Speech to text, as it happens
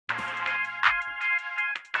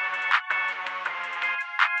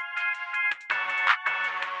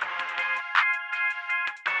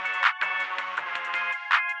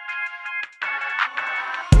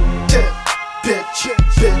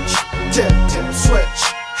switch,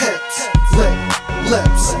 hips, lick,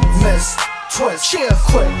 lips, miss, twist,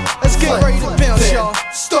 quick. Let's get ready to bounce, y'all.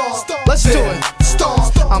 Stomp, let's do it.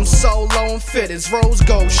 Stomp. I'm so low and fit as rose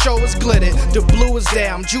gold, show is glittered. The blue is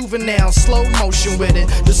there, I'm juvenile, slow motion with it.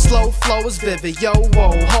 The slow flow is vivid, yo,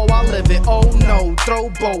 whoa, ho, I live it. Oh no, throw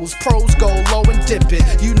bows, pros go low and dip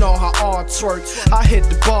it. You know how arts work, I hit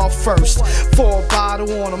the ball first. For a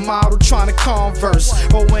bottle on a model trying to converse.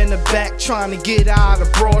 Or in the back trying to get out a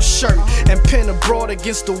broad shirt. And pin a broad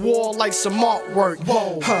against the wall like some artwork.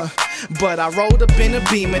 Whoa, but I rolled up in a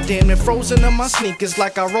Beamer, damn it frozen in my sneakers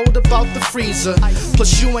like I rolled up out the freezer.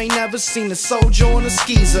 Plus you ain't never seen a soldier on a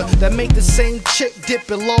skeezer that make the same chick dip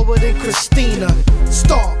it lower than Christina.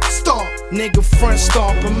 Stomp, stomp, nigga front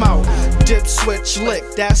stomp him out. Dip, switch, lick,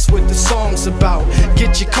 that's what the song's about.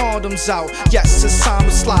 Get your condoms out, yes it's time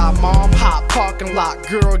to slide. Mom, hot parking lot,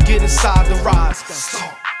 girl get inside the ride.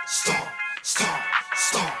 Stomp, stomp, stomp,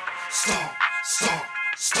 stomp, stomp, stomp,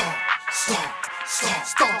 stomp, stomp. Stomp,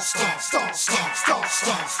 stomp, stomp, stomp, stomp,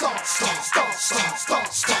 stomp, stomp, stomp, stomp, stomp,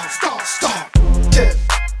 stomp, stomp, stomp. Dip,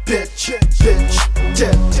 bitch, bitch,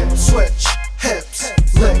 dip, switch, hips,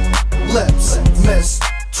 lick, lips, miss,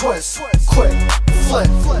 twist, quick, flip,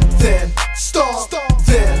 then stomp,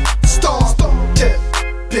 then stomp. Dip,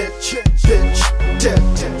 bitch, bitch,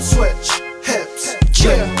 dip, switch, hips,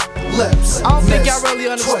 lick, lips. I don't think y'all really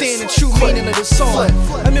understand the true meaning of the song.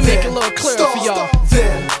 Let me make it a little clearer for y'all.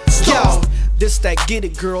 Yo. This that get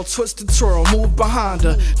it girl, twist and twirl, move behind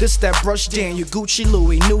her. This that brush down your Gucci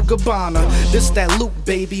Louis, new Gabbana. This that loop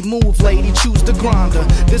baby, move lady, choose the grinder.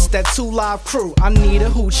 This that 2 Live crew, I need a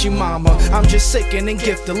hoochie mama. I'm just sickin' and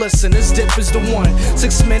gifted, listen, this dip is the one.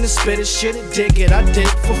 6 minutes, spit it, shit it, dig it, I dig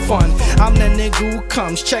for fun. I'm that nigga who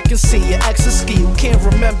comes, check and see your ex a ski who can't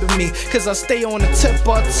remember me, cause I stay on the tip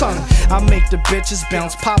of her tongue. I make the bitches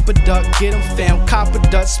bounce, pop a duck, get them found, cop a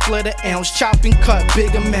dut, split an ounce, chop and cut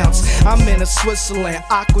big amounts. I'm in a Switzerland,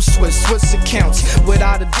 aqua Swiss accounts.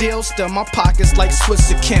 Without a deal, still my pockets like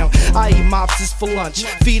Swiss account. I eat mobsters for lunch,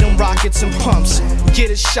 feed them rockets and pumps.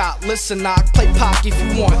 Get a shot, listen, I play pocket if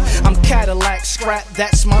you want. I'm Cadillac, scrap,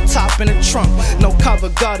 that's my top in the trunk. No cover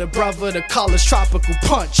gutter, brother, the color's tropical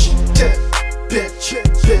punch. Dip, bitch,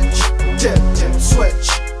 bitch, dip, switch,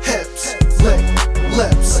 hips, lick,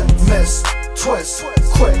 lips, miss, twist,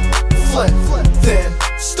 quick, flip, then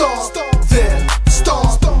stomp, then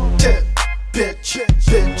stomp. Dip, bitch,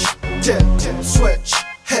 bitch, dip, switch,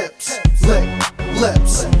 hips, lick,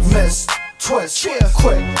 lips, miss, twist,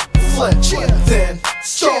 quick, flip, then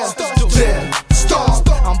stomp, then stomp.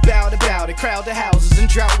 I'm bout it, crowd the houses and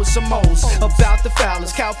drought with some moles. About the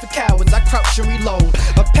foulers, cow for cowards, I crouch and reload.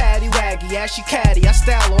 A patty waggy, ashy caddy, I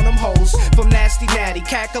style on them hoes. From nasty natty,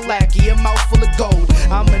 cackalacky, a mouth full of gold.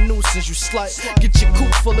 I'm a nuisance, you slut, get your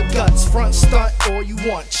coop full of guts. Front stunt, all you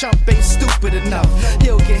want, chump ain't stupid enough.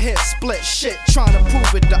 He'll get hit, split shit, trying to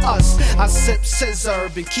prove it to us. I sip scissor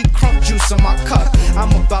and keep crump juice in my cup.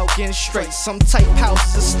 I'm about getting straight, some type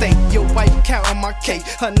house is a steak. Your wife counting my cake,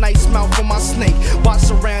 her nice mouth on my snake. Watch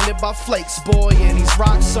surrounded by flakes, boy, and these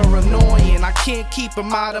rocks are annoying. I can't keep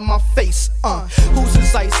them out of my face. Who's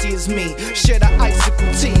as icy as me? Share the icicle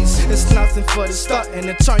tease. It's nothing for the stuntin'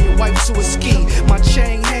 to turn your wife to a ski. My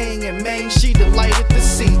chain hang and man, she delighted to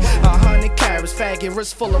see 100 carats, faggot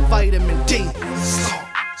wrist full of vitamin D. Stomp,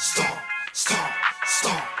 stomp, stomp,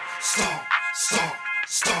 stomp, stomp, stomp,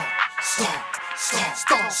 stomp, stomp. Stomp,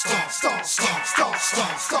 stomp, stomp, stomp, stomp, stomp,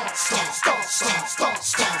 stomp, stomp, stomp, stomp, stomp,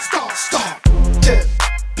 stomp, stomp, stomp. Dip,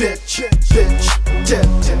 bitch, bitch,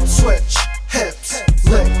 dip, switch, hips,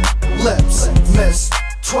 lick, lips, miss,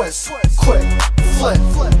 twist, quick, flip,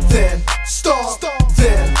 then stomp,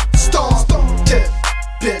 then stomp. Dip,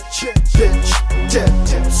 bitch, bitch,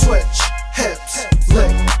 dip, switch, hips,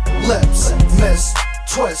 lick, lips, miss,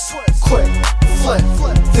 twist, quick, flip,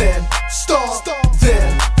 then stomp.